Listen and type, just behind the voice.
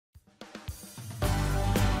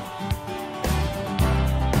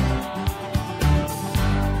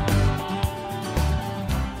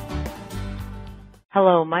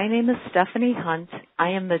Hello, my name is Stephanie Hunt.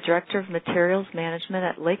 I am the Director of Materials Management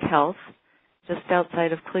at Lake Health, just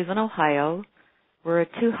outside of Cleveland, Ohio. We're a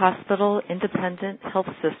 2-hospital independent health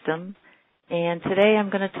system, and today I'm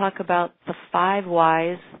going to talk about the 5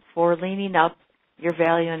 whys for leaning up your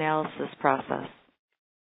value analysis process.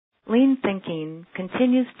 Lean thinking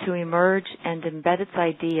continues to emerge and embed its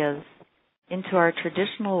ideas into our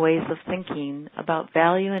traditional ways of thinking about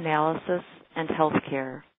value analysis and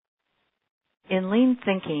healthcare. In lean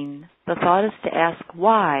thinking, the thought is to ask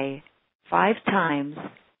why 5 times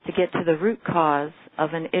to get to the root cause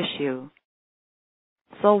of an issue.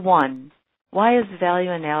 So 1, why is value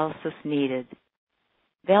analysis needed?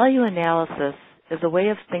 Value analysis is a way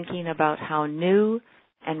of thinking about how new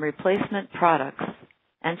and replacement products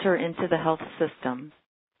enter into the health system.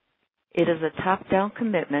 It is a top-down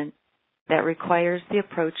commitment that requires the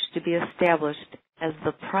approach to be established as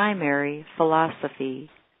the primary philosophy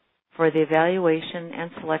for the evaluation and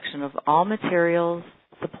selection of all materials,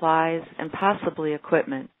 supplies, and possibly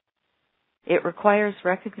equipment. It requires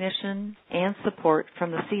recognition and support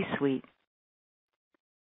from the C-suite.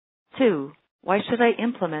 2, why should I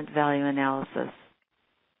implement value analysis?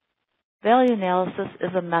 Value analysis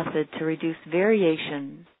is a method to reduce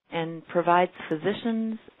variation and provides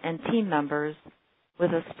physicians and team members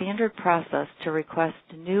with a standard process to request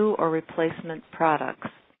new or replacement products.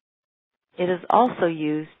 It is also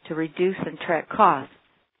used to reduce and track costs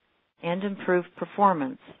and improve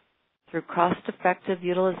performance through cost-effective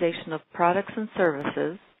utilization of products and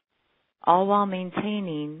services, all while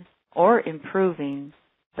maintaining or improving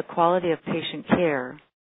the quality of patient care.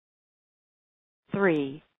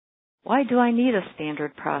 3, why do I need a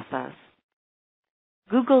standard process?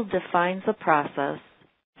 Google defines a process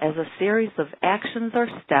as a series of actions or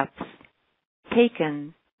steps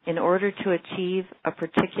taken in order to achieve a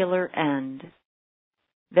particular end.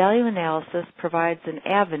 Value analysis provides an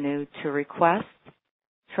avenue to request,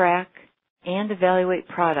 track, and evaluate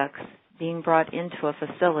products being brought into a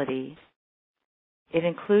facility. It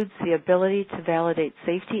includes the ability to validate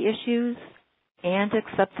safety issues and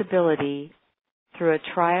acceptability through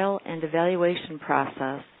a trial and evaluation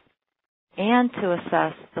process, and to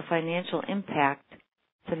assess the financial impact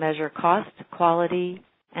to measure cost, quality,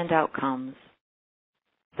 and outcomes.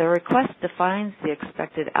 The request defines the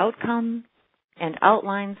expected outcome and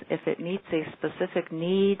outlines if it meets a specific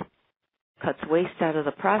need, cuts waste out of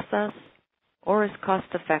the process, or is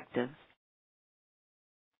cost-effective.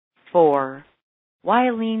 4, why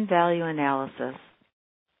lean value analysis?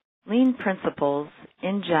 Lean principles,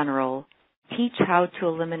 in general, teach how to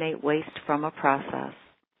eliminate waste from a process,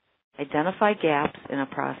 identify gaps in a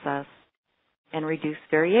process, and reduce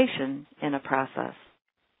variation in a process.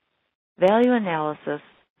 Value analysis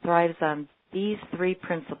thrives on these 3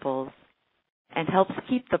 principles and helps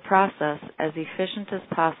keep the process as efficient as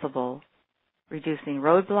possible, reducing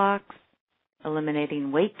roadblocks,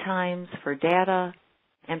 eliminating wait times for data,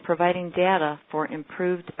 and providing data for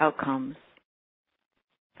improved outcomes.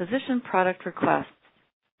 Physician product requests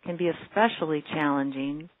can be especially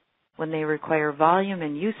challenging when they require volume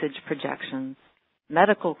and usage projections,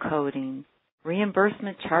 medical coding,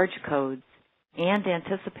 reimbursement charge codes, and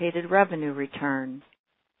anticipated revenue return.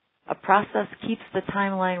 A process keeps the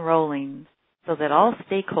timeline rolling so that all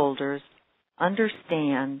stakeholders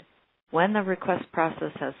understand when the request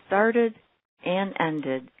process has started and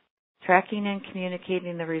ended, tracking and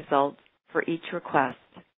communicating the results for each request.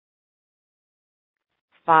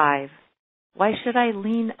 5, why should I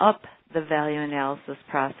lean up the value analysis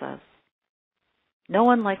process? No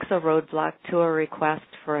one likes a roadblock to a request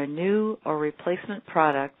for a new or replacement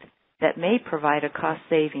product that may provide a cost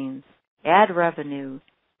savings, add revenue,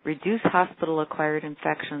 reduce hospital-acquired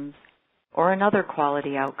infections, or another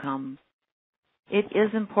quality outcome. It is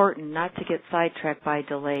important not to get sidetracked by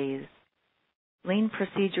delays. Lean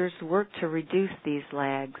procedures work to reduce these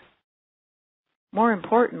lags. More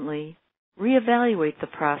importantly, reevaluate the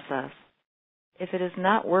process. If it is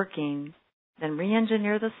not working, then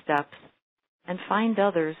re-engineer the steps and find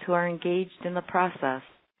others who are engaged in the process.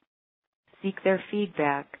 Seek their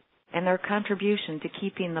feedback and their contribution to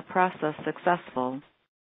keeping the process successful.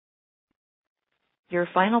 Your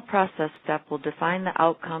final process step will define the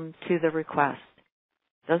outcome to the request.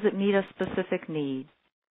 Does it meet a specific need?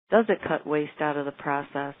 Does it cut waste out of the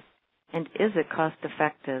process? And is it cost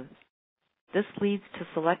effective? This leads to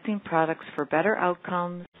selecting products for better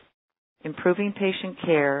outcomes, improving patient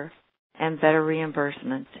care, and better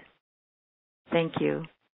reimbursement. Thank you.